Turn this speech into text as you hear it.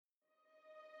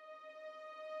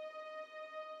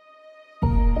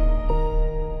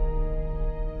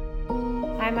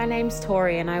Hi, my name's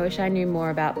Tori and I wish I knew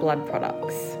more about blood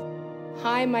products.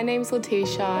 Hi, my name's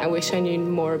Letitia. I wish I knew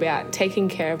more about taking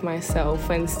care of myself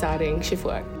when starting shift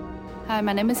work. Hi,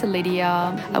 my name is Lydia.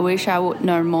 I wish I would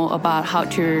know more about how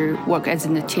to work as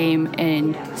in a team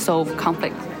and solve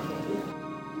conflict.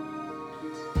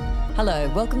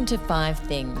 Hello, welcome to 5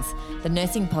 Things, the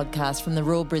nursing podcast from the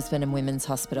Royal Brisbane and Women's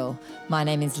Hospital. My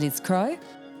name is Liz Crowe.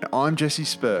 I'm Jesse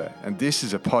Spur, and this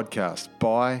is a podcast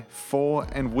by, for,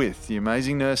 and with the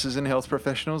amazing nurses and health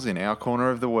professionals in our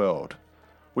corner of the world.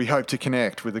 We hope to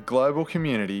connect with a global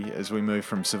community as we move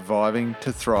from surviving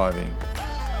to thriving.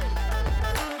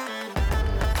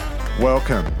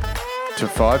 Welcome to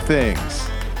 5 Things.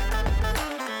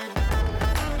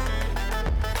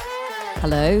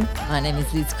 Hello, my name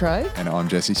is Liz Crowe. And I'm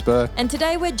Jesse Spur. And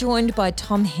today we're joined by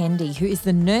Tom Hendy, who is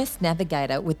the nurse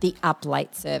navigator with the Up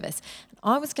Late service.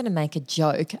 I was going to make a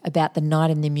joke about the night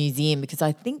in the museum because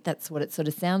I think that's what it sort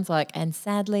of sounds like. And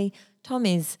sadly, Tom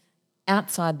is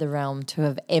outside the realm to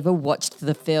have ever watched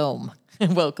the film.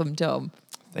 Welcome, Tom.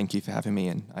 Thank you for having me,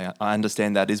 and I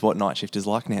understand that is what night shift is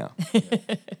like now.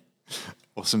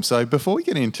 Awesome. So before we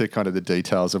get into kind of the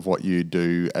details of what you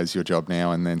do as your job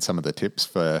now and then some of the tips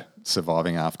for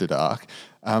surviving after dark,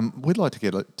 we'd like to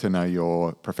get to know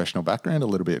your professional background a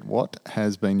little bit. What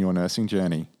has been your nursing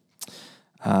journey?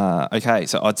 Okay,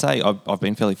 so I'd say I've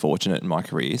been fairly fortunate in my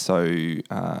career. So it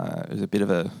was a bit of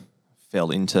a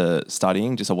fell into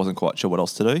studying, just I wasn't quite sure what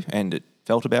else to do, and it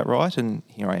felt about right, and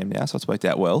here I am now, so it's worked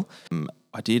out well.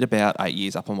 I did about 8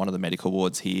 years up on one of the medical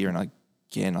wards here, and I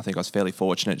think I was fairly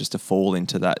fortunate just to fall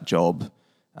into that job.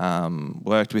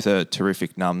 Worked with a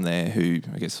terrific num there who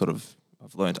I guess sort of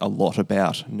I've learned a lot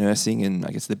about nursing and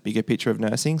I guess the bigger picture of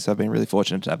nursing, so I've been really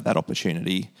fortunate to have that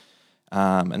opportunity.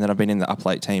 And then I've been in the Up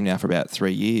Late team now for about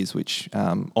 3 years, which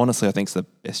honestly I think is the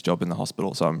best job in the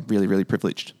hospital. So I'm really, really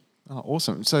privileged. Oh,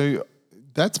 awesome. So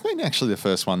that's been actually the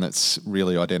first one that's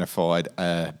really identified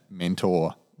a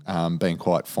mentor being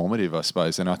quite formative, I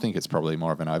suppose. And I think it's probably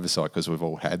more of an oversight because we've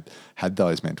all had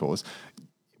those mentors.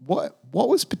 What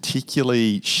was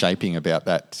particularly shaping about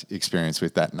that experience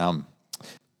with that num?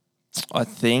 I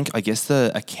guess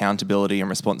the accountability and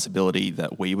responsibility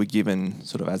that we were given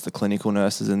sort of as the clinical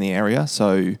nurses in the area.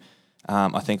 So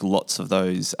I think lots of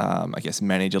those,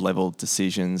 manager level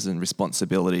decisions and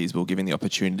responsibilities we were given the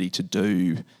opportunity to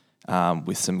do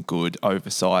with some good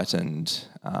oversight and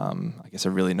a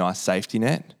really nice safety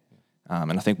net.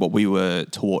 And I think what we were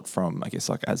taught from,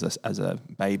 as a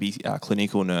baby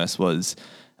clinical nurse was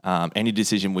any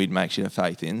decision we'd make she'd have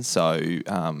faith in. So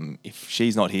if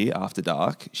she's not here after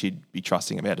dark, she'd be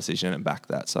trusting of our decision and back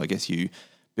that. So I guess you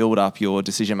build up your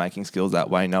decision-making skills that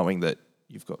way, knowing that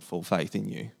you've got full faith in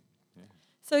you.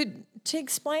 So to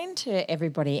explain to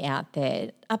everybody out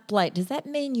there, Up Late, does that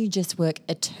mean you just work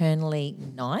eternally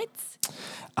nights?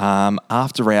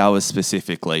 After hours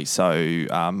specifically. So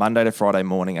Monday to Friday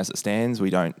morning as it stands, we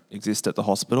don't exist at the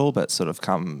hospital, but sort of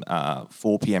come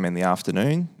 4 p.m. in the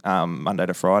afternoon, Monday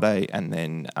to Friday, and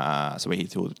then so we're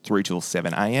here through till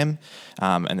 7 a.m.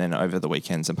 And then over the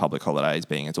weekends and public holidays,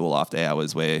 being it's all after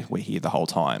hours, where we're here the whole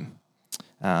time.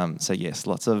 So yes,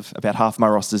 about half my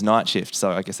roster's night shift.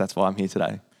 So I guess that's why I'm here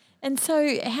today. And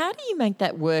so how do you make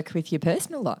that work with your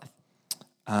personal life?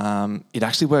 It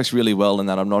actually works really well in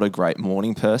that I'm not a great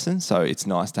morning person, so it's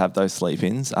nice to have those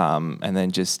sleep-ins. And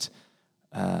then just,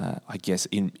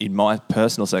 in my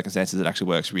personal circumstances, it actually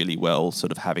works really well,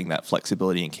 sort of having that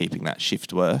flexibility and keeping that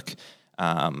shift work.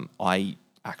 I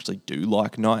actually do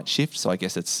like night shift, so I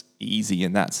guess it's easy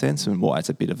in that sense, and why it's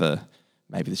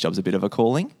maybe this job's a bit of a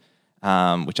calling,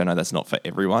 which I know that's not for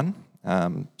everyone.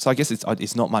 So I guess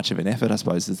it's not much of an effort, I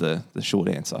suppose, is the short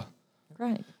answer.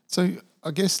 Great. So I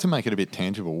guess to make it a bit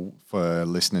tangible for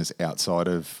listeners outside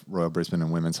of Royal Brisbane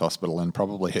and Women's Hospital and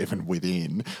probably even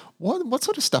within, what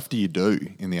sort of stuff do you do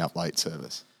in the Up Late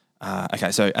service?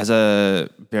 Okay, so as a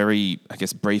very,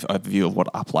 brief overview of what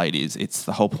Up Late is,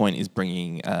 the whole point is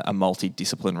bringing a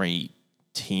multidisciplinary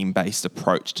team-based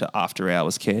approach to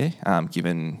after-hours care,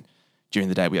 given during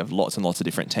the day we have lots and lots of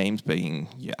different teams, being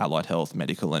allied health,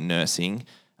 medical and nursing.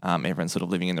 Everyone's sort of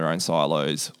living in their own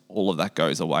silos. All of that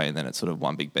goes away and then it's sort of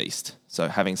one big beast. So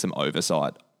having some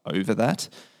oversight over that.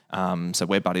 So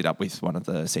we're buddied up with one of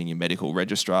the senior medical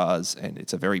registrars, and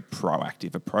it's a very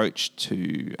proactive approach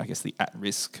to, the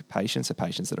at-risk patients, the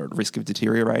patients that are at risk of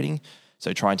deteriorating.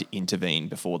 So trying to intervene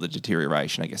before the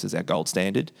deterioration, is our gold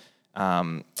standard.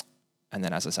 And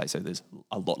then, as I say, so there's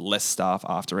a lot less staff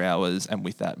after hours, and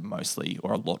with that mostly,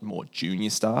 or a lot more junior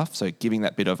staff. So giving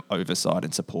that bit of oversight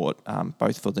and support,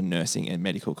 both for the nursing and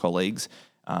medical colleagues,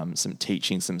 some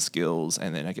teaching, some skills,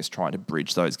 and then trying to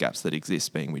bridge those gaps that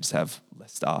exist, being we just have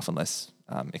less staff and less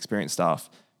experienced staff,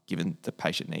 given the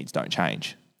patient needs don't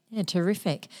change. Yeah,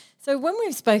 terrific. So when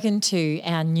we've spoken to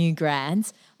our new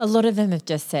grads, a lot of them have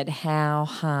just said how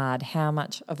hard, how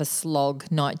much of a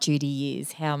slog night duty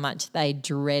is, how much they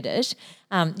dread it.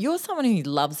 You're someone who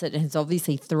loves it and has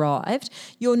obviously thrived.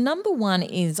 Your number one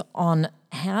is on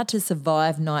how to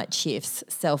survive night shifts,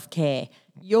 self-care.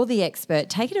 You're the expert.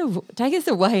 Take us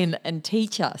away and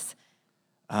teach us.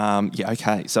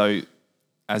 Okay. So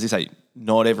as you say,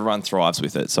 not everyone thrives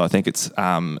with it. So I think it's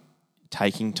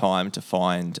taking time to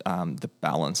find the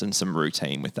balance and some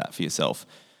routine with that for yourself.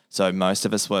 So most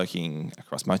of us working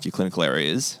across most of your clinical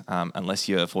areas, unless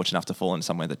you're fortunate enough to fall into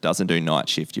somewhere that doesn't do night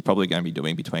shift, you're probably going to be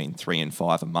doing between 3 and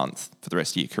 5 a month for the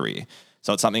rest of your career.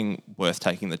 So it's something worth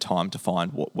taking the time to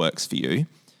find what works for you.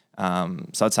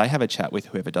 So I'd say have a chat with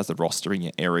whoever does the roster in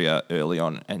your area early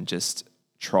on and just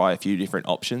try a few different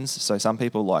options. So some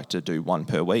people like to do one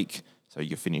per week. So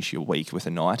you finish your week with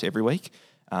a night every week.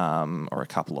 Or a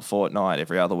couple of fortnight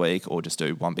every other week, or just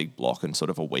do one big block and sort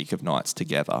of a week of nights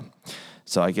together.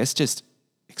 So I guess just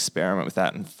experiment with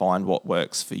that and find what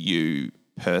works for you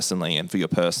personally and for your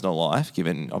personal life,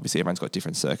 given obviously everyone's got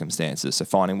different circumstances. So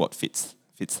finding what fits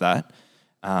that.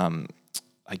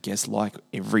 I guess like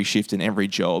every shift in every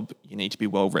job, you need to be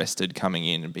well rested coming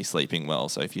in and be sleeping well.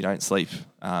 So if you don't sleep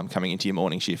coming into your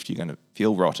morning shift, you're going to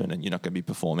feel rotten and you're not going to be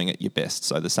performing at your best.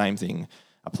 So the same thing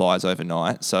applies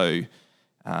overnight. So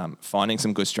finding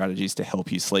some good strategies to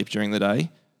help you sleep during the day,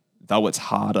 though it's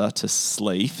harder to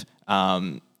sleep.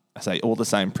 I say all the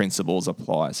same principles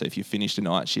apply. So if you finished a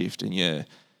night shift and you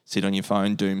sit on your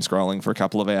phone doom scrolling for a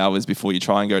couple of hours before you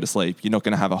try and go to sleep, you're not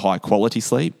going to have a high quality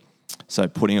sleep. So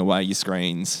putting away your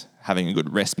screens, having a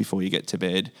good rest before you get to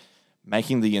bed,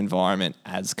 making the environment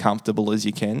as comfortable as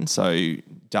you can. So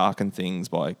darken things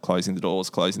by closing the doors,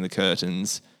 closing the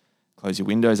curtains, close your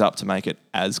windows up to make it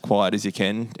as quiet as you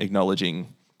can,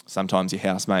 acknowledging sometimes your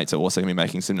housemates are also going to be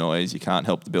making some noise. You can't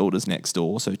help the builders next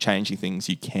door, so changing things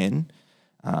you can.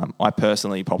 I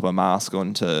personally pop a mask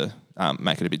on to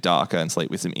make it a bit darker and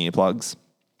sleep with some earplugs.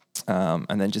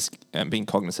 And then just being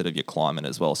cognizant of your climate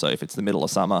as well. So if it's the middle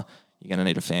of summer, you're going to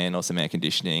need a fan or some air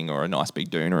conditioning or a nice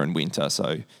big doona in winter.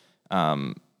 So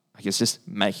I guess just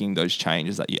making those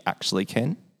changes that you actually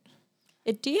can.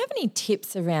 Do you have any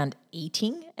tips around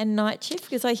eating and night shift?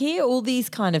 Because I hear all these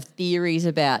kind of theories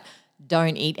about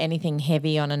don't eat anything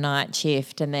heavy on a night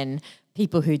shift, and then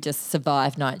people who just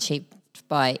survive night shift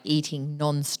by eating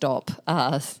non-stop,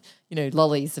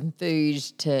 lollies and food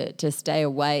to stay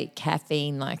awake,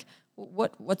 caffeine. Like,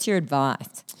 what's your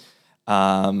advice?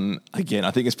 Again,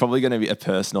 I think it's probably going to be a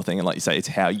personal thing, and like you say, it's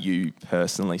how you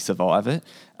personally survive it.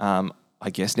 I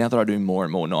guess now that I do more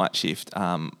and more night shift,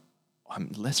 I'm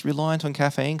less reliant on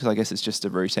caffeine because I guess it's just a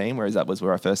routine, whereas that was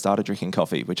where I first started drinking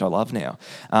coffee, which I love now.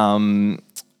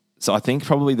 So I think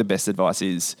probably the best advice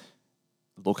is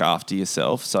look after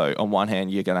yourself. So on one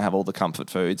hand, you're going to have all the comfort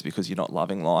foods because you're not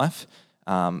loving life,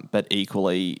 but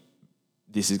equally,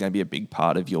 this is going to be a big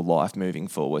part of your life moving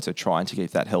forward. So trying to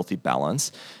keep that healthy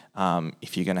balance.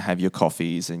 If you're going to have your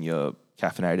coffees and your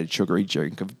caffeinated sugary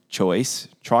drink of choice,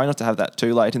 try not to have that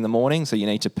too late in the morning. So you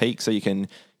need to peak so you can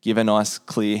give a nice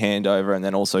clear handover and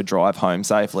then also drive home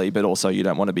safely, but also you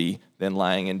don't want to be then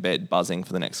laying in bed buzzing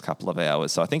for the next couple of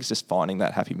hours. So I think it's just finding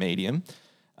that happy medium.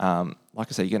 Like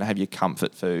I say, you're going to have your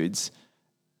comfort foods,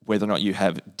 whether or not you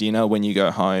have dinner when you go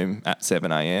home at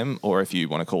 7 a.m. or if you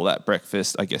want to call that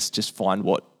breakfast, I guess just find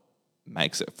what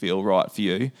makes it feel right for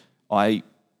you. I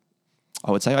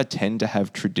would say I tend to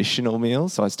have traditional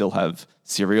meals. So I still have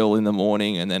cereal in the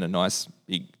morning and then a nice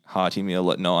big hearty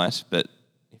meal at night. But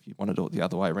if you want to do it the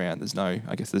other way around, there's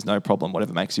no problem,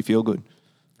 whatever makes you feel good.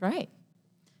 Great.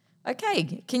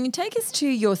 Okay, can you take us to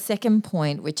your second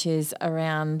point, which is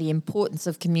around the importance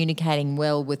of communicating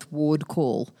well with ward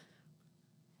call?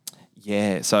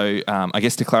 Yeah, so I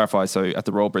guess to clarify, so at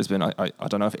the Royal Brisbane, I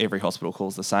don't know if every hospital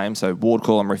calls the same. So ward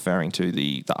call, I'm referring to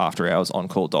the after hours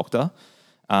on-call doctor.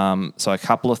 So a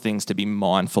couple of things to be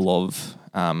mindful of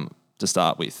to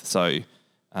start with. So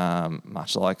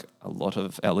much like a lot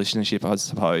of our listenership, I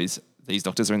suppose, these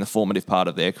doctors are in the formative part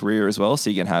of their career as well.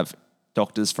 So you can have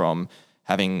doctors from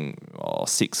having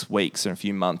 6 weeks or a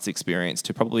few months experience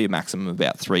to probably a maximum of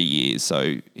about 3 years.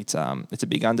 So it's a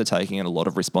big undertaking and a lot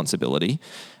of responsibility.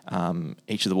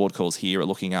 Each of the ward calls here are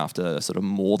looking after sort of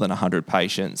more than 100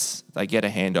 patients. They get a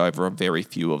handover of very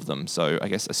few of them. So I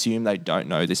guess assume they don't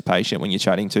know this patient when you're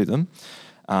chatting to them.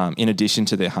 In addition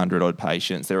to their 100-odd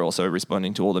patients, they're also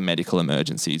responding to all the medical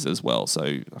emergencies as well. So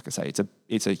like I say,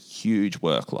 it's a huge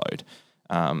workload.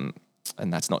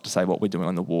 And that's not to say what we're doing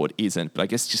on the ward isn't, but I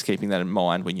guess just keeping that in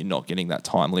mind when you're not getting that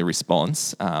timely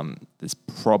response, there's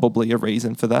probably a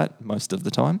reason for that most of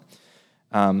the time.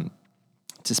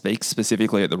 To speak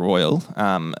specifically at the Royal,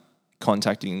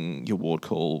 contacting your ward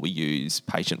call, we use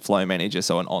Patient Flow Manager,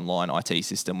 so an online IT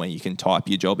system where you can type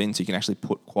your job in, so you can actually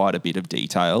put quite a bit of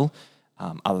detail.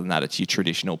 Other than that, it's your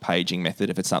traditional paging method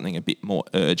if it's something a bit more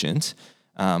urgent.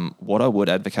 What I would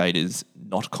advocate is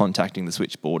not contacting the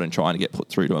switchboard and trying to get put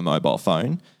through to a mobile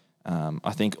phone.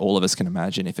 I think all of us can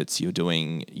imagine if it's you're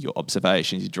doing your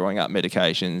observations, you're drawing up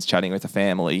medications, chatting with a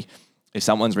family, if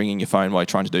someone's ringing your phone while you're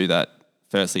trying to do that,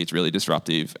 firstly, it's really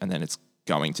disruptive, and then it's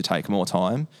going to take more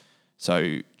time.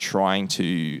 So trying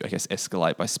to, I guess,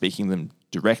 escalate by speaking to them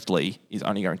directly is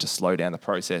only going to slow down the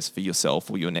process for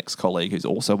yourself or your next colleague who's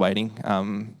also waiting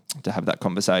to have that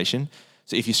conversation.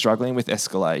 So if you're struggling with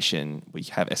escalation, we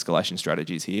have escalation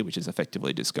strategies here, which is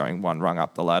effectively just going one rung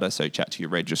up the ladder. So chat to your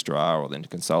registrar or then to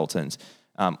consultants.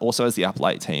 Also, as the Up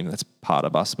Late team, that's part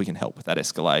of us, we can help with that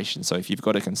escalation. So if you've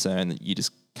got a concern that you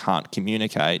just can't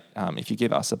communicate, if you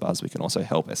give us a buzz, we can also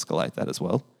help escalate that as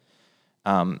well.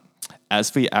 As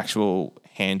for your actual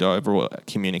handover or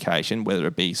communication, whether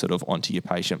it be sort of onto your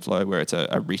patient flow, where it's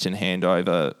a written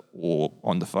handover or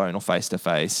on the phone or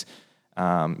face-to-face,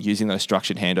 using those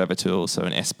structured handover tools, so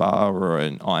an SBAR or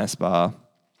an ISBAR,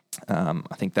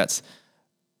 I think that's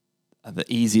the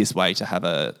easiest way to have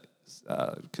a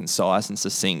concise and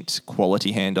succinct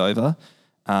quality handover.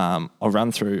 I'll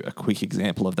run through a quick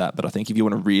example of that, but I think if you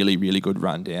want a really, really good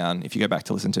rundown, if you go back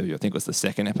to listen to, I think it was the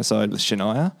second episode with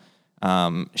Shania,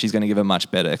 she's going to give a much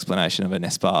better explanation of an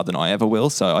SBAR than I ever will,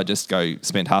 so I just go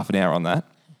spend half an hour on that.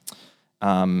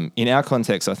 In our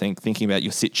context, I think thinking about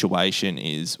your situation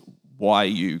is, why are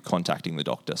you contacting the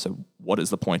doctor? So what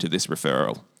is the point of this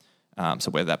referral?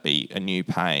 So whether that be a new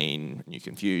pain, new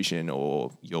confusion,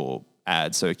 or your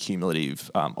ad, so cumulative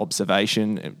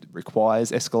observation, it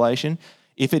requires escalation.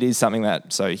 If it is something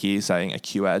that, so here's saying a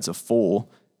Q ads of 4,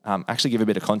 actually give a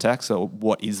bit of context. So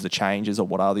what is the changes or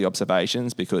what are the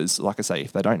observations? Because like I say,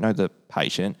 if they don't know the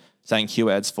patient, saying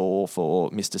Q ads 4 for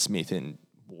Mr. Smith in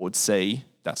Ward C,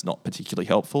 that's not particularly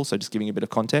helpful. So just giving a bit of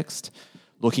context.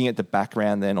 Looking at the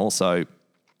background then also,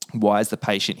 why is the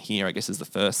patient here, I guess, is the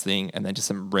first thing, and then just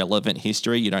some relevant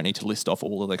history. You don't need to list off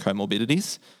all of the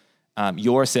comorbidities.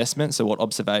 Your assessment, so what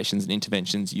observations and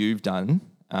interventions you've done,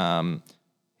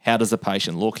 how does the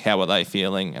patient look, how are they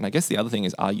feeling, and I guess the other thing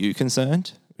is, are you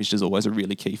concerned, which is always a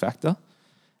really key factor.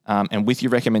 And with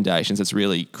your recommendations, it's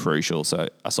really crucial. So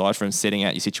aside from setting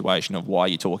out your situation of why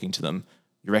you're talking to them,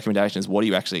 your recommendation is, what are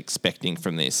you actually expecting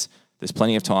from this? There's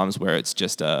plenty of times where it's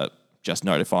just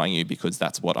notifying you because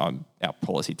that's what our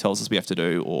policy tells us we have to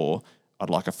do, or I'd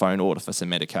like a phone order for some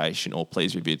medication, or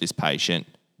please review this patient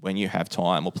when you have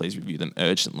time, or please review them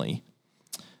urgently.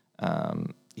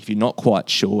 If you're not quite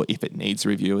sure if it needs a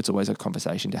review, it's always a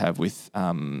conversation to have with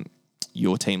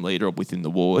your team leader or within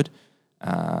the ward.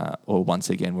 Or once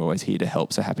again, we're always here to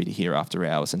help, so happy to hear after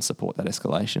hours and support that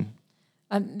escalation.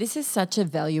 This is such a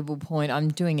valuable point. I'm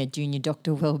doing a junior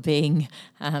doctor wellbeing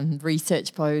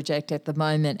research project at the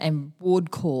moment, and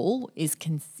ward call is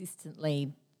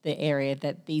consistently the area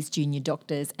that these junior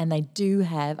doctors, and they do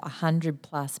have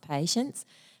 100+ patients.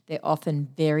 They're often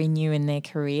very new in their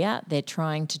career. They're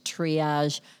trying to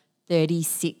triage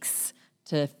 36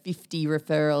 to 50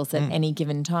 referrals at any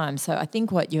given time. So I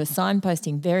think what you're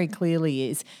signposting very clearly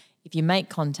is, if you make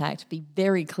contact, be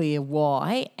very clear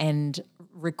why and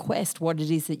request what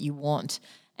it is that you want.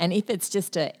 And if it's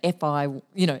just a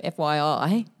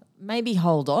FYI, maybe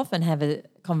hold off and have a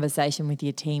conversation with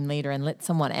your team leader and let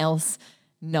someone else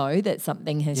know that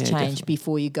something has changed definitely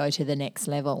before you go to the next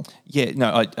level. Yeah,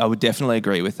 no, I would definitely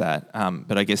agree with that.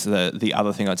 But I guess the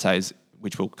other thing I'd say is,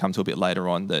 which we'll come to a bit later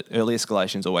on, that early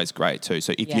escalation is always great too.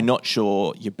 So if you're not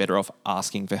sure, you're better off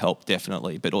asking for help,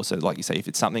 definitely. But also, like you say, if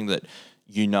it's something that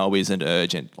you know isn't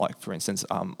urgent, like for instance,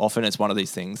 often it's one of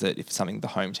these things that if something the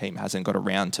home team hasn't got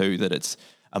around to, that it's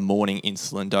a morning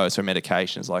insulin dose or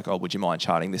medication, it's like, oh, would you mind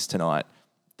charting this tonight?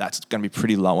 That's going to be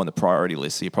pretty low on the priority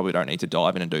list, so you probably don't need to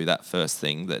dive in and do that first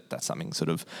thing. That's something sort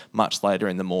of much later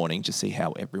in the morning, just see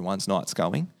how everyone's night's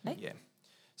going. Okay. Yeah.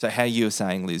 So how you were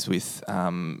saying, Liz, with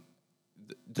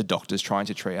the doctors trying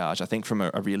to triage, I think from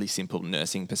a really simple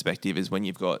nursing perspective, is when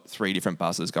you've got 3 different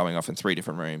buzzers going off in 3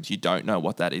 different rooms, you don't know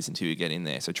what that is until you get in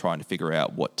there. So trying to figure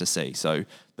out what to see. So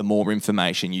the more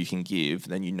information you can give,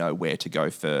 then you know where to go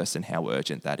first and how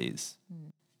urgent that is.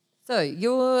 So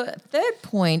your third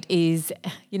point is,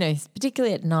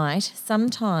 particularly at night,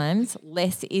 sometimes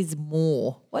less is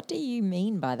more. What do you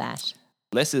mean by that?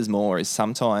 Less is more is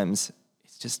sometimes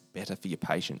it's just better for your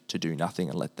patient to do nothing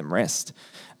and let them rest.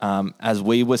 As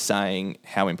we were saying,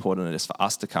 how important it is for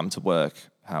us to come to work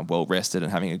well rested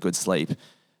and having a good sleep,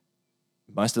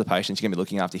 most of the patients you're going to be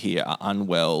looking after here are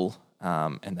unwell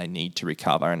and they need to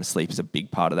recover, and sleep is a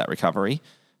big part of that recovery.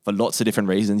 For lots of different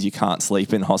reasons, you can't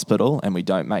sleep in hospital, and we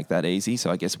don't make that easy. So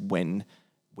I guess when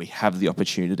we have the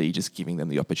opportunity, just giving them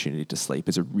the opportunity to sleep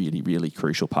is a really, really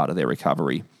crucial part of their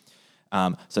recovery.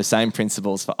 So same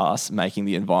principles for us, making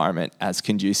the environment as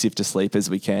conducive to sleep as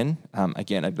we can.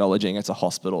 Again, acknowledging it's a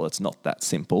hospital, it's not that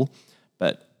simple,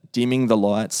 but dimming the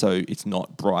lights so it's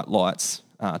not bright lights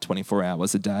 24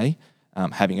 hours a day,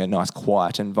 having a nice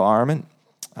quiet environment.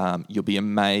 You'll be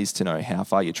amazed to know how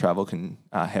far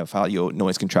how far your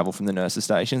noise can travel from the nurse's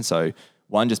station. So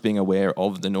one, just being aware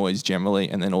of the noise generally,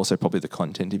 and then also probably the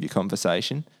content of your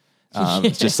conversation.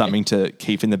 It's just something to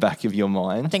keep in the back of your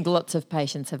mind. I think lots of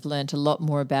patients have learnt a lot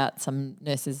more about some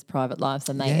nurses' private lives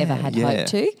than they ever had hoped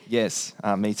to. Yes,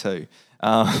 me too.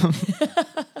 So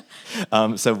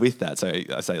with that, so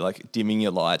I say like dimming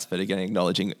your lights, but again,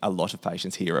 acknowledging a lot of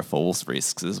patients here are false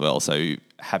risks as well. So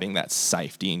having that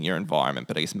safety in your environment,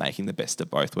 but I guess making the best of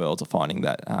both worlds or finding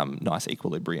that nice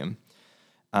equilibrium.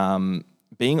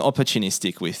 Being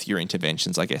opportunistic with your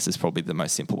interventions, I guess, is probably the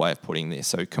most simple way of putting this.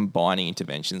 So combining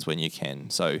interventions when you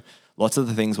can. So lots of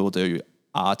the things we'll do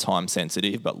are time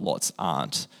sensitive, but lots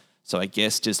aren't. So I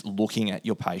guess just looking at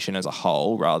your patient as a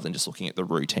whole rather than just looking at the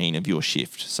routine of your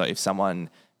shift. So if someone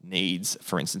needs,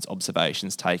 for instance,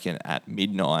 observations taken at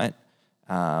midnight,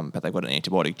 but they've got an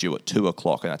antibiotic due at 2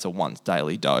 o'clock and that's a once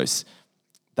daily dose,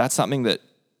 that's something that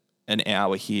an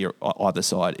hour here either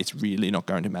side, it's really not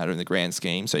going to matter in the grand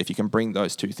scheme. So if you can bring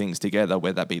those two things together,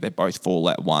 whether that be they both fall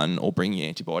at 1 or bring your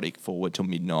antibiotic forward till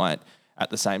midnight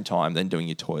at the same time, then doing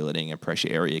your toileting and pressure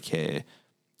area care,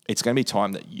 it's going to be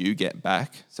time that you get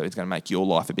back. So it's going to make your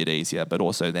life a bit easier, but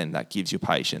also then that gives your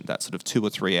patient that sort of 2 or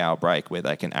 3 hour break where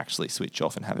they can actually switch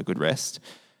off and have a good rest.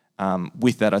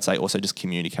 With that, I'd say also just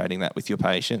communicating that with your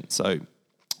patient. So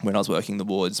when I was working the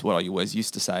wards, what I always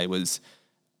used to say was,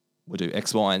 we'll do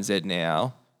X, Y, and Z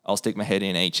now. I'll stick my head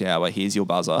in each hour. Here's your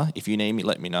buzzer. If you need me,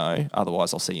 let me know.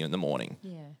 Otherwise, I'll see you in the morning.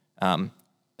 Yeah.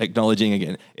 Acknowledging,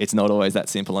 again, it's not always that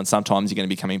simple. And sometimes you're going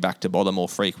to be coming back to bother more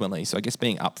frequently. So I guess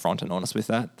being upfront and honest with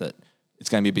that it's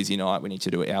going to be a busy night. We need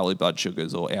to do hourly blood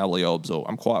sugars or hourly obs, or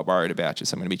I'm quite worried about you,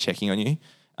 so I'm going to be checking on you.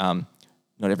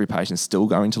 Not every patient's still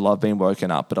going to love being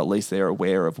woken up, but at least they're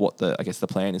aware of what the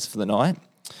plan is for the night.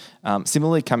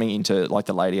 Similarly, coming into like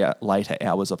the later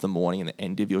hours of the morning and the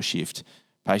end of your shift,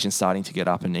 patients starting to get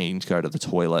up and needing to go to the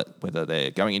toilet, whether they're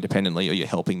going independently or you're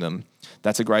helping them,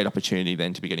 that's a great opportunity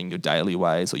then to be getting your daily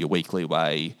ways or your weekly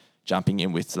way, jumping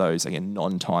in with those, again,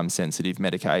 non-time sensitive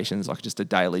medications, like just a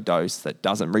daily dose that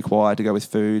doesn't require to go with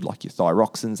food, like your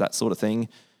thyroxines, that sort of thing.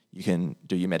 You can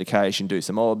do your medication, do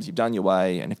some obs, you've done your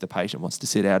way, and if the patient wants to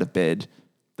sit out of bed,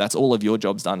 that's all of your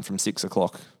jobs done from 6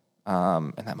 o'clock.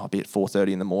 And that might be at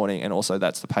 4:30 in the morning. And also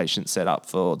that's the patient set up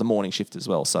for the morning shift as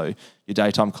well. So your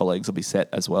daytime colleagues will be set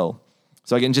as well.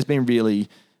 So again, just being really,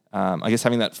 I guess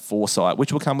having that foresight,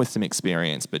 which will come with some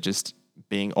experience, but just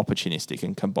being opportunistic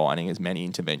and combining as many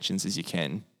interventions as you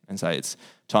can and say it's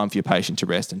time for your patient to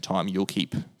rest and time you'll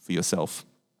keep for yourself.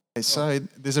 So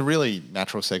there's a really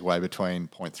natural segue between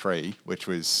point 3, which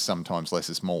was sometimes less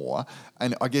is more.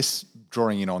 And I guess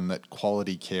drawing in on that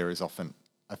quality care is often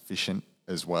efficient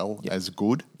as well as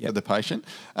good for the patient.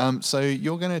 So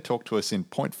you're going to talk to us in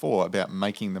point 4 about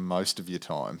making the most of your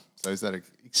time. So is that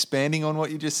expanding on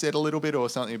what you just said a little bit or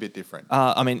something a bit different?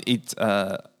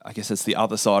 I guess it's the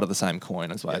other side of the same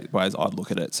coin as ways I'd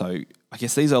look at it. So I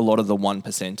guess these are a lot of the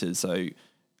 1%ers. So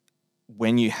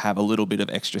when you have a little bit of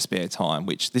extra spare time,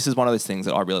 which this is one of those things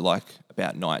that I really like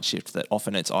about night shift, that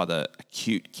often it's either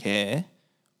acute care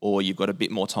or you've got a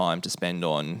bit more time to spend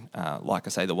on, like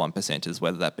I say, the 1%ers,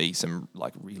 whether that be some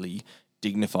like really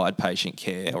dignified patient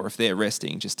care or if they're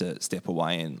resting, just to step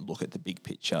away and look at the big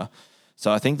picture.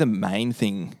 So I think the main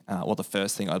thing, or the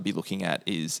first thing I'd be looking at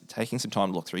is taking some time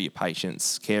to look through your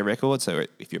patient's care record. So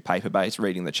if you're paper-based,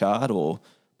 reading the chart or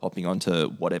popping onto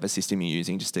whatever system you're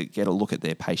using just to get a look at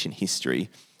their patient history.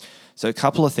 So a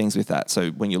couple of things with that. So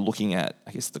when you're looking at,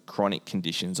 I guess, the chronic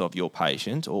conditions of your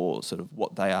patient or sort of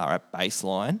what they are at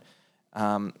baseline,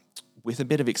 with a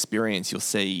bit of experience, you'll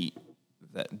see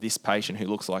that this patient who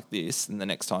looks like this, and the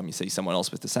next time you see someone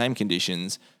else with the same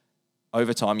conditions,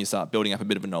 over time you start building up a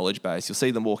bit of a knowledge base. You'll see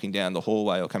them walking down the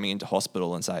hallway or coming into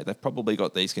hospital and say, they've probably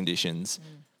got these conditions.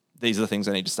 These are the things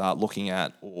I need to start looking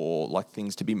at, or like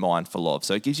things to be mindful of.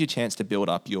 So it gives you a chance to build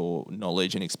up your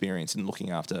knowledge and experience in looking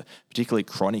after particularly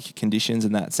chronic conditions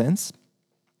in that sense.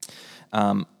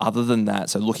 Other than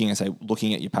that, so looking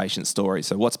at your patient's story.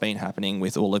 So what's been happening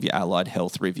with all of your allied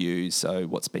health reviews? So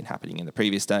what's been happening in the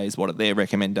previous days? What are their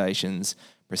recommendations,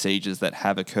 procedures that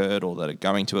have occurred or that are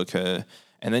going to occur?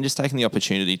 And then just taking the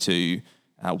opportunity to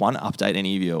one, update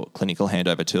any of your clinical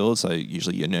handover tools, so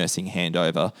usually your nursing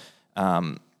handover,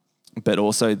 but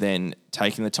also then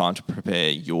taking the time to prepare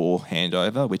your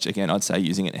handover, which again, I'd say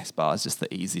using an SBAR is just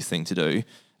the easiest thing to do.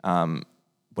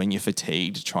 When you're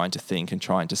fatigued, trying to think and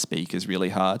trying to speak is really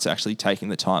hard. So actually taking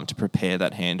the time to prepare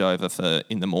that handover for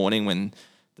in the morning when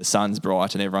the sun's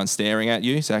bright and everyone's staring at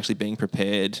you. So actually being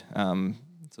prepared, sort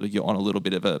of you're on a little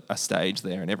bit of a stage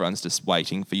there and everyone's just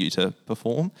waiting for you to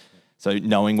perform. So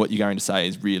knowing what you're going to say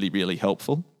is really, really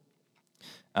helpful.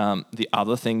 The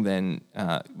other thing then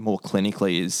more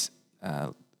clinically is,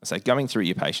 going through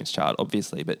your patient's chart,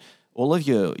 obviously, but all of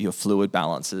your fluid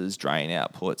balances, drain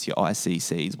outputs, your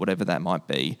ICCs, whatever that might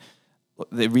be,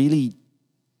 they're really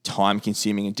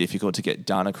time-consuming and difficult to get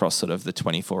done across sort of the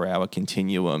 24-hour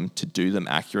continuum to do them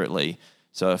accurately.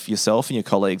 So if yourself and your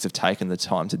colleagues have taken the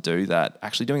time to do that,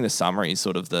 actually doing the summary is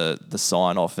sort of the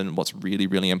sign-off and what's really,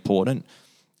 really important.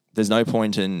 There's no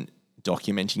point in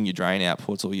documenting your drain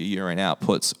outputs or your urine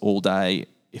outputs all day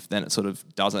if then it sort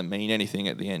of doesn't mean anything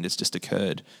at the end. It's just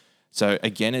occurred. So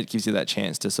again, it gives you that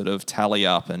chance to sort of tally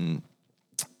up and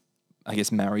I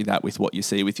guess marry that with what you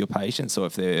see with your patient. So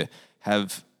if they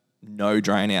have no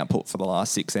drain output for the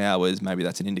last 6 hours, maybe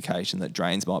that's an indication that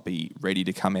drains might be ready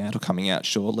to come out or coming out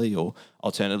shortly, or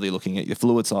alternatively looking at your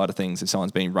fluid side of things. If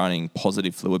someone's been running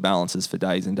positive fluid balances for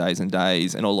days and days and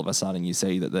days, and all of a sudden you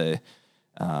see that they're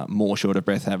more short of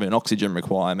breath, having an oxygen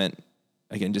requirement,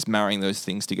 again, just marrying those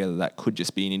things together, that could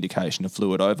just be an indication of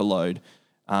fluid overload.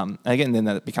 Again, then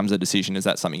that becomes a decision. Is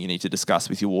that something you need to discuss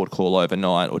with your ward call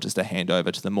overnight or just a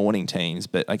handover to the morning teams?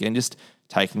 But again, just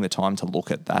taking the time to look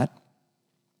at that.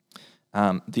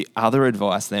 The other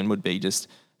advice then would be just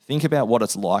think about what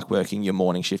it's like working your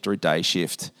morning shift or a day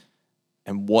shift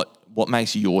and what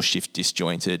makes your shift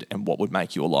disjointed and what would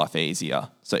make your life easier.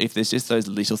 So if there's just those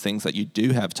little things that you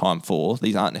do have time for,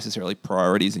 these aren't necessarily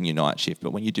priorities in your night shift,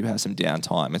 but when you do have some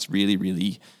downtime, it's really,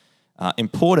 really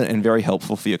important and very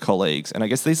helpful for your colleagues. And I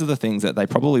guess these are the things that they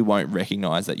probably won't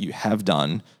recognise that you have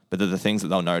done, but they're the things that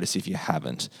they'll notice if you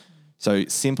haven't. So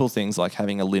simple things like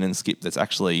having a linen skip that's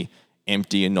actually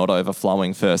empty and not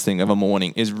overflowing first thing of a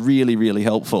morning is really, really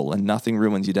helpful, and nothing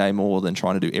ruins your day more than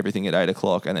trying to do everything at 8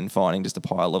 o'clock and then finding just a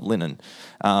pile of linen.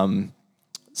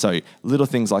 So little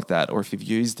things like that, or if you've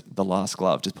used the last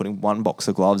glove, just putting one box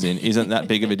of gloves in isn't that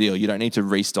big of a deal. You don't need to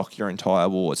restock your entire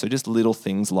ward. So just little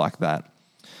things like that.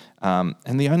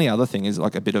 And the only other thing is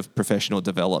like a bit of professional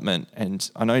development. And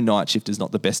I know night shift is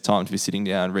not the best time to be sitting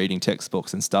down reading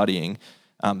textbooks and studying.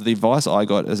 The advice I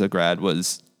got as a grad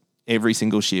was every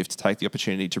single shift, take the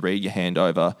opportunity to read your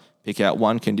handover, pick out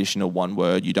one condition or one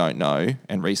word you don't know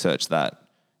and research that.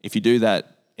 If you do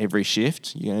that every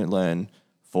shift, you're going to learn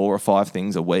 4 or 5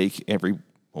 things a week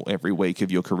every week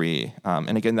of your career.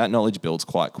 And again, that knowledge builds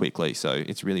quite quickly. So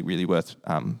it's really, really worth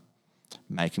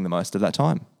making the most of that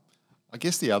time. I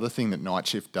guess the other thing that night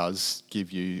shift does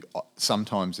give you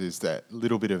sometimes is that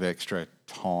little bit of extra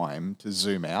time to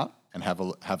zoom out and have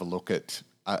a look at,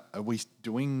 are we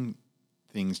doing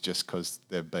things just because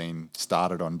they've been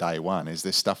started on day one? Is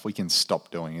there stuff we can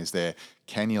stop doing? Is there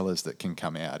cannulas that can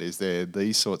come out? Is there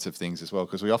these sorts of things as well?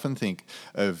 Because we often think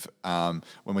of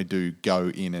when we do go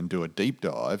in and do a deep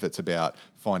dive, it's about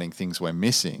finding things we're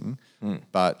missing,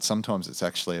 but sometimes it's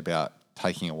actually about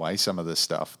taking away some of the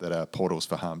stuff that are portals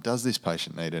for harm. Does this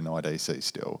patient need an IDC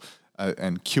still?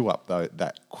 And queue up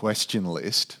that question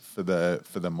list for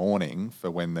the morning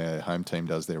for when the home team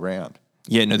does their round.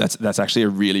 Yeah, no, that's actually a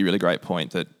really, really great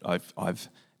point that I've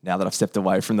now that I've stepped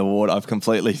away from the ward, I've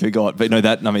completely forgot. But no,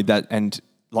 that and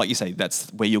like you say, that's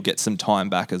where you'll get some time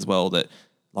back as well. That,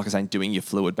 like I was saying, doing your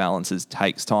fluid balances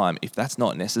takes time. If that's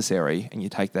not necessary and you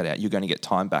take that out, you're going to get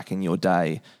time back in your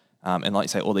day. And like you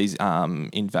say, all these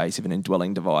invasive and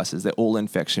indwelling devices, they're all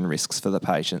infection risks for the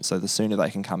patient. So the sooner they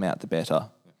can come out, the better.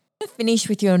 To finish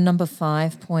with your number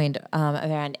 5 point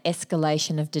around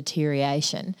escalation of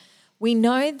deterioration. We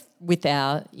know with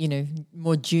our,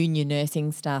 more junior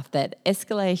nursing staff that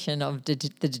escalation of the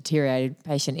deteriorated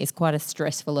patient is quite a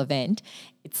stressful event.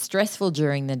 It's stressful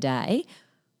during the day.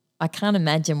 I can't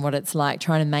imagine what it's like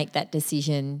trying to make that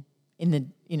decision in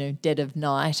the dead of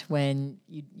night when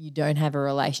you don't have a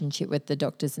relationship with the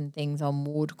doctors and things on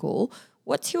ward call.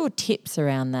 What's your tips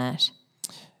around that?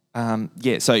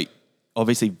 So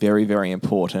obviously very, very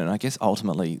important. And I guess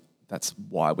ultimately that's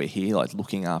why we're here, like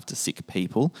looking after sick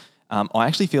people. I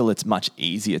actually feel it's much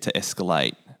easier to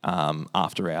escalate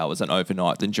after hours and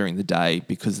overnight than during the day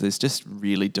because there's just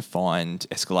really defined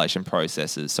escalation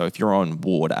processes. So if you're on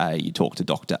ward A, you talk to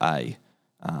Dr. A.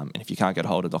 And if you can't get a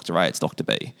hold of Dr. A, it's Dr.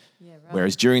 B. Yeah, right.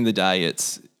 Whereas during the day,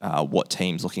 it's what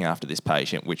team's looking after this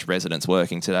patient, which resident's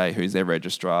working today, who's their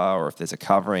registrar, or if there's a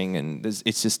covering, and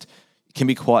it can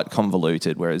be quite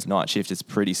convoluted. Whereas night shift is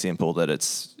pretty simple, that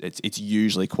it's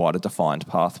usually quite a defined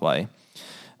pathway.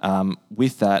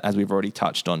 With that, as we've already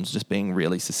touched on, just being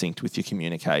really succinct with your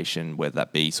communication, whether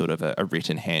that be sort of a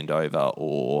written handover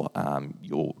or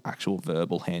your actual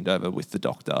verbal handover with the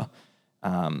doctor.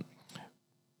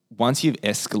 Once you've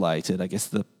escalated, I guess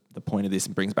the point of this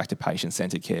brings back to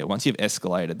patient-centred care. Once you've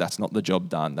escalated, that's not the job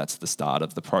done, that's the start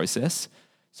of the process.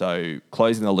 So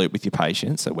closing the loop with your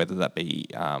patient, so whether that be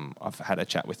I've had a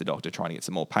chat with the doctor trying to get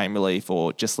some more pain relief,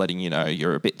 or just letting you know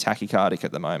you're a bit tachycardic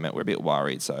at the moment, we're a bit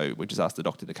worried, so we just asked the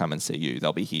doctor to come and see you.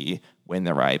 They'll be here when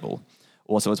they're able.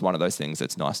 Also, it's one of those things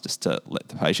that's nice just to let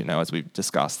the patient know, as we've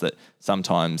discussed, that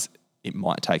sometimes it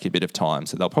might take a bit of time,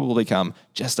 so they'll probably come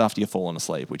just after you've fallen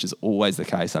asleep, which is always the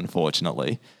case,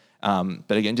 unfortunately.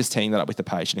 But again, just teeing that up with the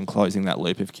patient and closing that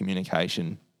loop of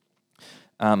communication.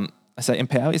 I say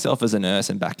empower yourself as a nurse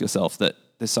and back yourself that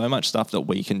there's so much stuff that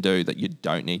we can do that you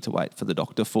don't need to wait for the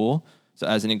doctor for. So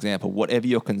as an example, whatever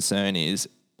your concern is,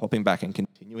 popping back and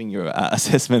continuing your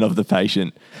assessment of the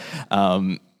patient,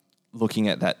 looking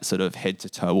at that sort of head to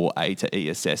toe or A to E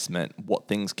assessment, what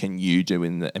things can you do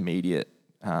in the immediate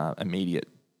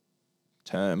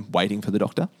term waiting for the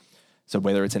doctor? So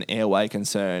whether it's an airway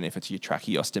concern, if it's your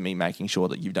tracheostomy, making sure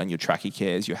that you've done your trachea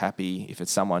cares, you're happy. If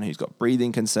it's someone who's got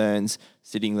breathing concerns,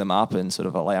 sitting them up and sort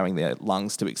of allowing their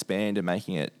lungs to expand and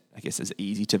making it, I guess, as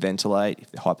easy to ventilate. If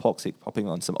they're hypoxic, popping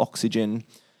on some oxygen.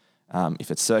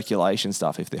 If it's circulation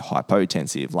stuff, if they're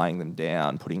hypotensive, laying them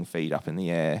down, putting feet up in the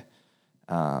air.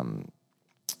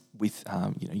 With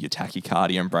your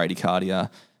tachycardia and bradycardia,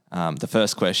 the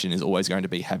first question is always going to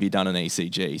be, have you done an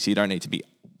ECG? So you don't need to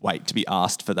wait to be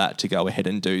asked for that to go ahead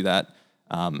and do that.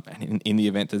 And in the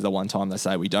event there's the one time they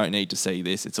say we don't need to see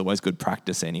this, it's always good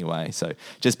practice anyway. So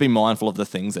just be mindful of the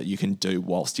things that you can do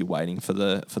whilst you're waiting for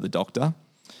the doctor.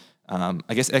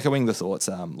 I guess echoing the thoughts,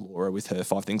 Laura with her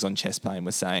 5 things on chest pain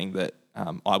was saying that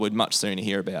I would much sooner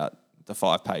hear about the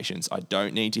 5 patients I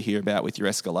don't need to hear about with your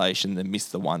escalation than miss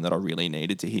the one that I really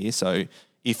needed to hear. So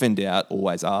if in doubt,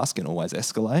 always ask and always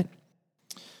escalate.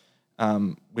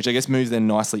 Which I guess moves then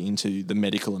nicely into the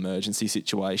medical emergency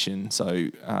situation. So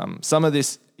some of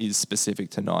this is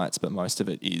specific to nights, but most of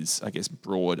it is, I guess,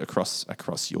 broad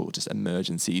across your just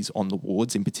emergencies on the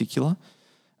wards in particular.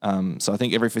 So I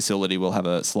think every facility will have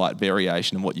a slight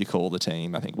variation in what you call the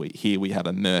team. I think we have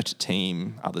a MERT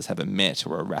team, others have a MET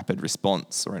or a rapid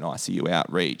response or an ICU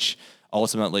outreach.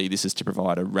 Ultimately, this is to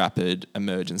provide a rapid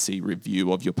emergency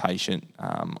review of your patient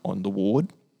on the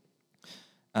ward.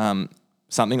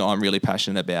 Something I'm really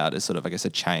passionate about is sort of, I guess, a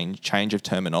change of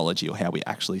terminology or how we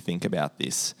actually think about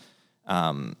this.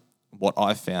 What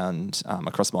I've found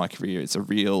across my career, it's a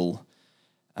real...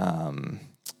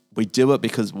 we do it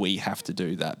because we have to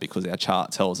do that, because our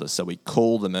chart tells us. So we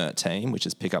call the MERT team, which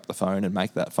is pick up the phone and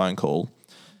make that phone call.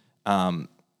 And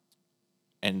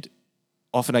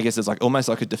often, I guess, it's like almost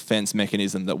like a defense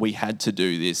mechanism that we had to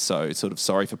do this, so sort of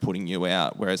sorry for putting you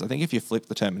out. Whereas I think if you flip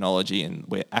the terminology and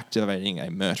we're activating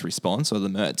a MERT response or the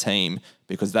MERT team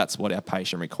because that's what our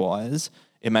patient requires,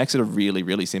 it makes it a really,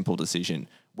 really simple decision.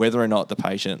 Whether or not the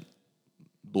patient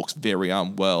looks very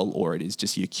unwell or it is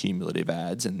just your cumulative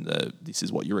adds and this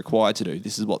is what you're required to do,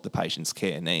 this is what the patient's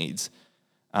care needs.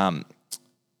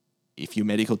 If your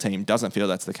medical team doesn't feel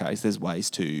that's the case, there's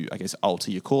ways to, I guess, alter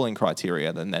your calling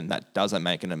criteria, and then that doesn't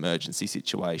make an emergency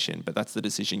situation. But that's the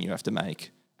decision you have to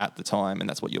make at the time, and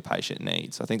that's what your patient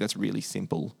needs. So I think that's really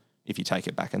simple if you take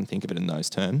it back and think of it in those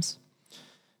terms.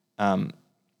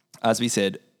 As we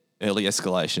said, early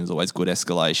escalation is always good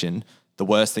escalation. The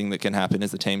worst thing that can happen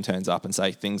is the team turns up and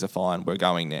say, things are fine, we're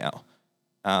going now.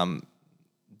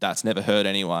 That's never hurt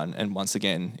anyone. And once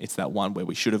again, it's that one where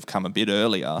we should have come a bit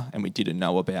earlier and we didn't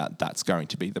know about. That's going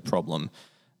to be the problem.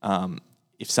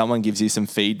 If someone gives you some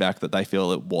feedback that they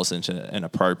feel it wasn't an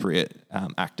appropriate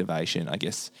activation, I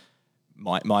guess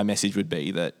my message would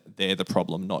be that they're the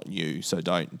problem, not you. So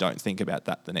don't think about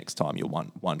that the next time you're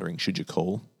wondering, should you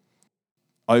call?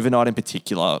 Overnight in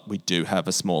particular, we do have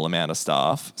a small amount of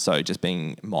staff. So just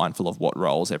being mindful of what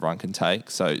roles everyone can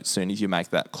take. So as soon as you make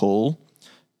that call,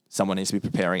 someone needs to be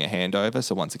preparing a handover.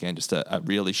 So once again, just a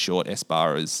really short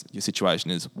SBAR is your situation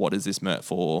is, what is this MERT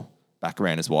for?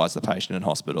 Background is, why is the patient in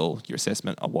hospital? Your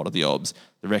assessment of what are the OBS?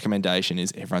 The recommendation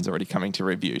is everyone's already coming to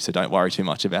review, so don't worry too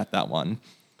much about that one.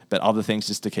 But other things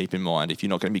just to keep in mind, if you're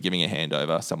not going to be giving a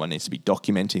handover, someone needs to be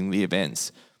documenting the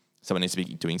events. Someone needs to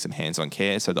be doing some hands-on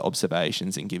care, so the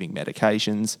observations and giving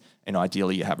medications. And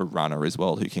ideally you have a runner as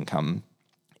well who can come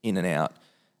in and out.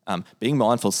 Being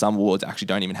mindful, some wards actually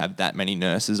don't even have that many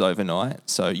nurses overnight.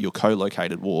 So your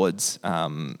co-located wards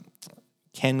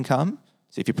can come.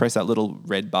 So if you press that little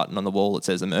red button on the wall that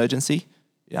says emergency,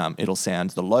 it'll sound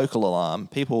the local alarm.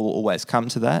 People will always come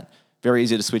to that. Very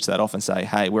easy to switch that off and say,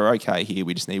 hey, we're okay here.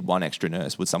 We just need one extra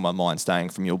nurse. Would someone mind staying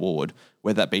from your ward?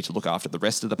 Whether that be to look after the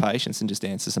rest of the patients and just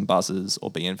answer some buzzers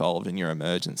or be involved in your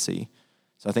emergency.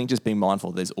 So I think just being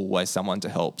mindful there's always someone to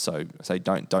help. So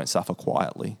don't suffer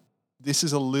quietly. This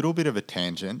is a little bit of a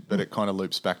tangent, but it kind of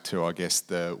loops back to, I guess,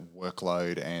 the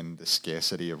workload and the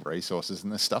scarcity of resources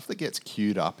and the stuff that gets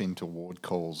queued up into ward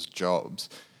calls jobs.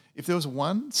 If there was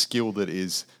one skill that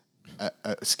is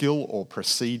a skill or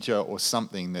procedure or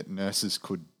something that nurses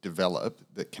could develop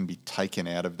that can be taken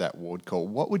out of that ward call,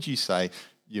 what would you say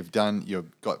you've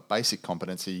got basic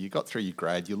competency, you got through your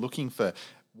grad, you're looking for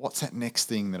what's that next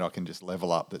thing that I can just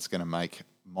level up that's going to make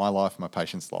my life, my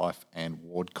patient's life, and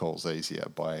ward calls easier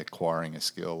by acquiring a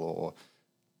skill or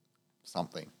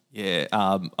something? Yeah,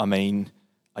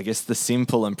 I guess the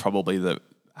simple and probably the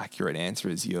accurate answer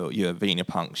is your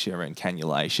venipuncture and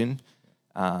cannulation.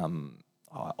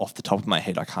 Off the top of my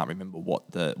head, I can't remember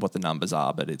what the numbers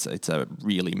are, but it's a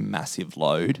really massive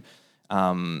load.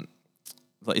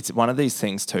 It's one of these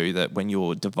things too that when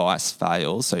your device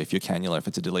fails, so if your cannula, if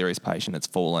it's a delirious patient, it's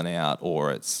fallen out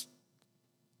or it's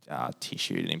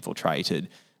tissued and infiltrated,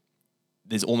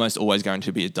 there's almost always going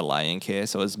to be a delay in care.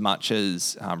 So as much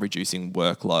as reducing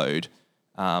workload,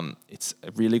 it's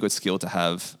a really good skill to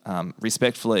have.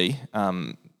 Respectfully,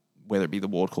 whether it be the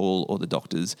ward call or the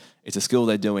doctors, it's a skill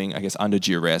they're doing, I guess, under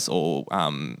duress or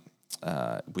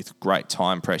with great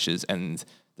time pressures, and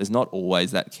there's not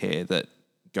always that care that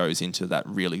goes into that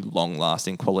really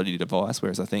long-lasting quality device,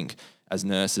 whereas I think as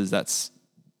nurses, that's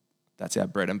our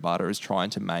bread and butter, is trying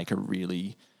to make a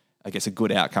really, I guess, a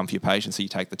good outcome for your patient, so you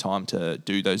take the time to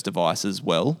do those devices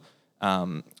well.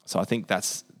 So I think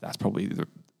that's probably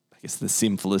the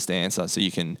simplest answer, so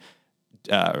you can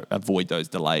avoid those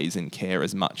delays in care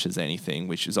as much as anything,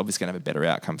 which is obviously going to have a better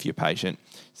outcome for your patient.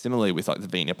 Similarly with like the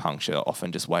venipuncture,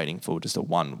 often just waiting for just a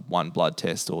one blood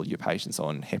test, or your patients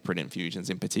on heparin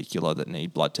infusions in particular that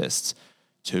need blood tests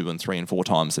 2 and 3 and 4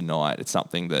 times a night. It's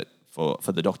something that for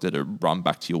the doctor to run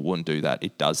back to your ward and do that,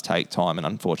 it does take time, and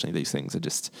unfortunately these things are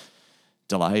just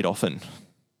delayed often.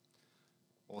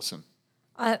 Awesome.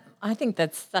 I think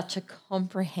that's such a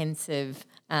comprehensive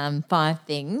 5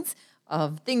 things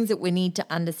of things that we need to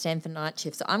understand for night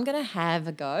shift. So I'm going to have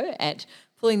a go at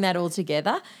pulling that all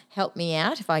together. Help me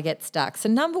out if I get stuck. So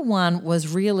number 1 was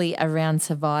really around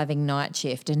surviving night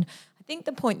shift. And I think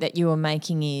the point that you were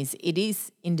making is it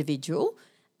is individual.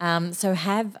 So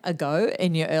have a go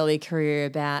in your early career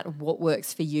about what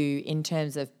works for you in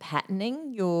terms of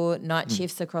patterning your night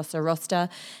shifts across a roster.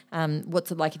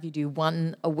 What's it like if you do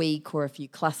 1 a week, or if you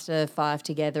cluster 5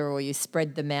 together, or you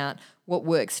spread them out? What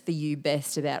works for you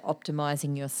best about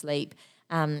optimising your sleep?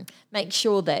 Make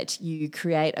sure that you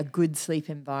create a good sleep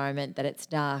environment, that it's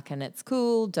dark and it's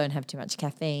cool, don't have too much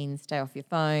caffeine, stay off your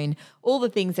phone, all the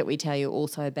things that we tell you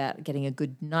also about getting a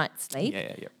good night's sleep.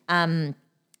 Yeah.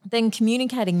 Then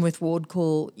communicating with ward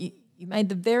call, you made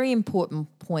the very important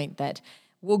point that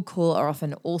ward call are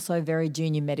often also very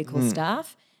junior medical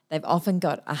staff. They've often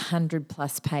got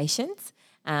 100+ patients,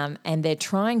 and they're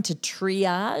trying to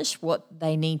triage what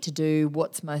they need to do,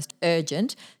 what's most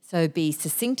urgent. So be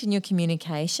succinct in your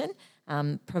communication,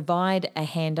 provide a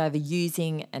handover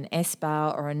using an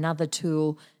SBAR or another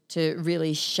tool to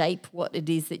really shape what it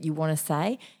is that you want to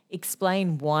say.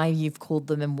 Explain why you've called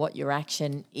them and what your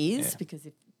action is, because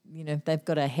if they've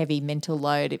got a heavy mental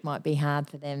load, it might be hard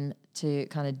for them to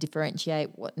kind of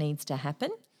differentiate what needs to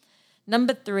happen.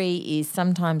 Number 3 is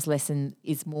sometimes less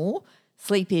is more.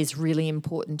 Sleep is really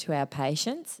important to our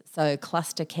patients, so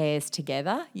cluster cares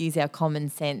together. Use our common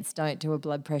sense. Don't do a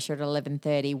blood pressure at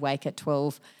 11:30, wake at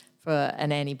 12 for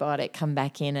an antibiotic, come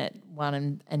back in at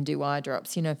 1 and do eye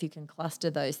drops. If you can cluster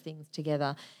those things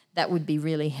together, that would be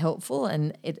really helpful,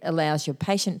 and it allows your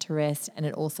patient to rest, and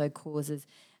it also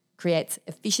creates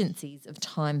efficiencies of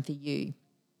time for you.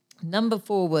 Number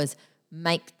 4 was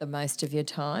make the most of your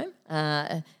time.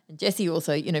 And Jessie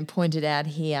also, pointed out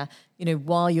here,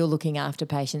 while you're looking after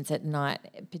patients at night,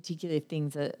 particularly if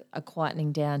things are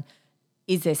quietening down,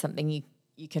 is there something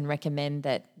you can recommend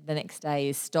that the next day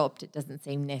is stopped, it doesn't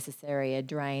seem necessary, a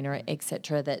drain or et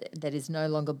cetera, that is no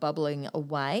longer bubbling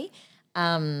away?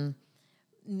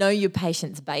 Know your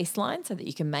patient's baseline so that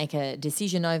you can make a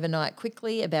decision overnight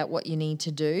quickly about what you need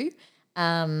to do.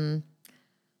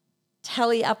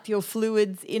 Tally up your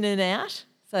fluids in and out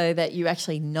so that you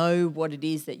actually know what it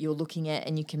is that you're looking at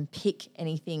and you can pick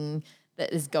anything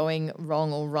that is going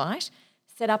wrong or right.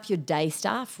 set up your day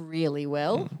staff really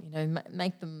well.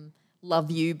 Make them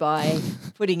love you by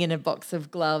putting in a box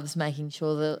of gloves, making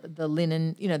sure the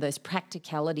linen, those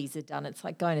practicalities are done. It's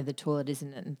like going to the toilet,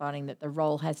 isn't it, and finding that the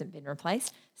roll hasn't been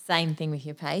replaced. Same thing with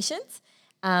your patients.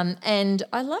 And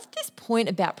I love this point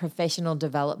about professional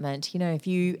development. If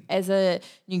you, as a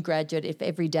new graduate, if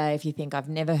every day, if you think I've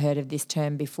never heard of this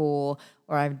term before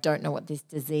or I don't know what this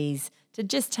disease, to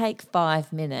just take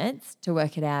 5 minutes to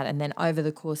work it out, and then over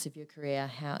the course of your career,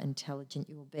 how intelligent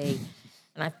you will be.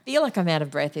 And I feel like I'm out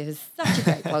of breath. It was such a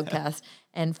great podcast.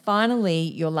 And finally,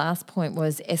 your last point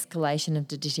was escalation of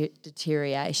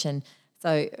deterioration.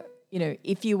 So,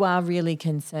 if you are really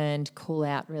concerned, call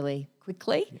out really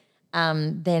quickly.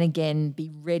 Then again, be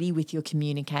ready with your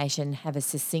communication. Have a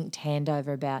succinct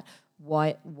handover about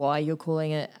why you're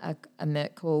calling it a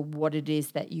MERT call, what it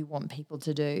is that you want people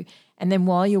to do. And then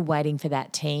while you're waiting for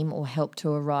that team or help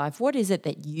to arrive, what is it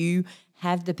that you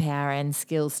have the power and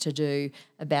skills to do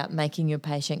about making your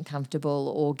patient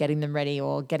comfortable or getting them ready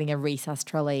or getting a resus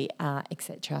trolley,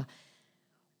 etc.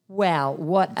 Wow,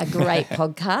 what a great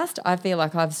podcast. I feel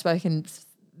like I've spoken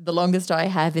the longest I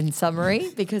have in summary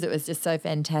because it was just so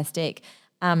fantastic.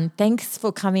 Thanks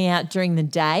for coming out during the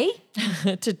day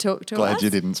to talk to us. Glad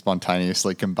you didn't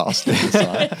spontaneously combust.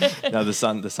 No, the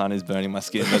sun is burning my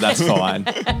skin, but that's fine.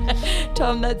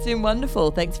 Tom, that's been wonderful.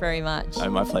 Thanks very much. Oh,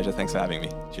 my pleasure. Thanks for having me.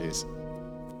 Cheers.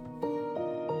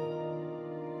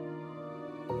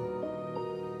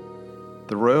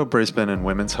 The Royal Brisbane and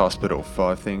Women's Hospital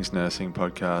 5 Things Nursing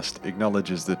podcast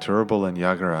acknowledges the Turrbal and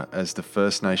Yagara as the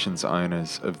First Nations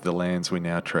owners of the lands we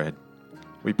now tread.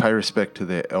 We pay respect to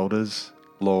their elders,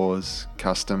 laws,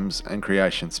 customs and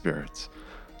creation spirits.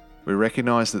 We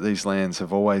recognise that these lands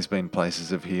have always been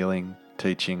places of healing,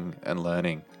 teaching and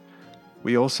learning.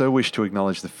 We also wish to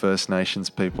acknowledge the First Nations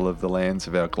people of the lands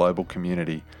of our global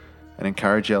community and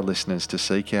encourage our listeners to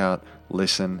seek out,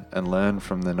 listen and learn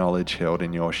from the knowledge held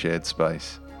in your shared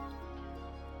space.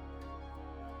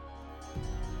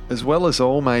 As well as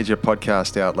all major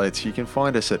podcast outlets, you can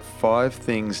find us at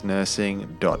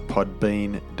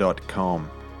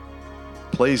 5thingsnursing.podbean.com.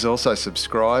 Please also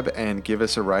subscribe and give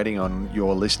us a rating on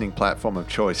your listening platform of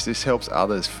choice. This helps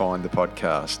others find the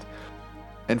podcast.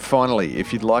 And finally,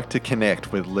 if you'd like to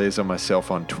connect with Liz or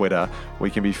myself on Twitter, we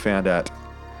can be found at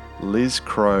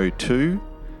LizCrow2.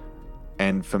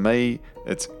 And for me,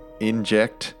 it's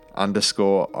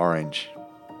inject_orange.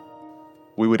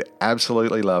 We would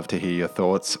absolutely love to hear your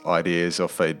thoughts, ideas, or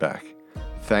feedback.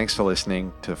 Thanks for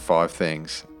listening to 5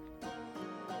 Things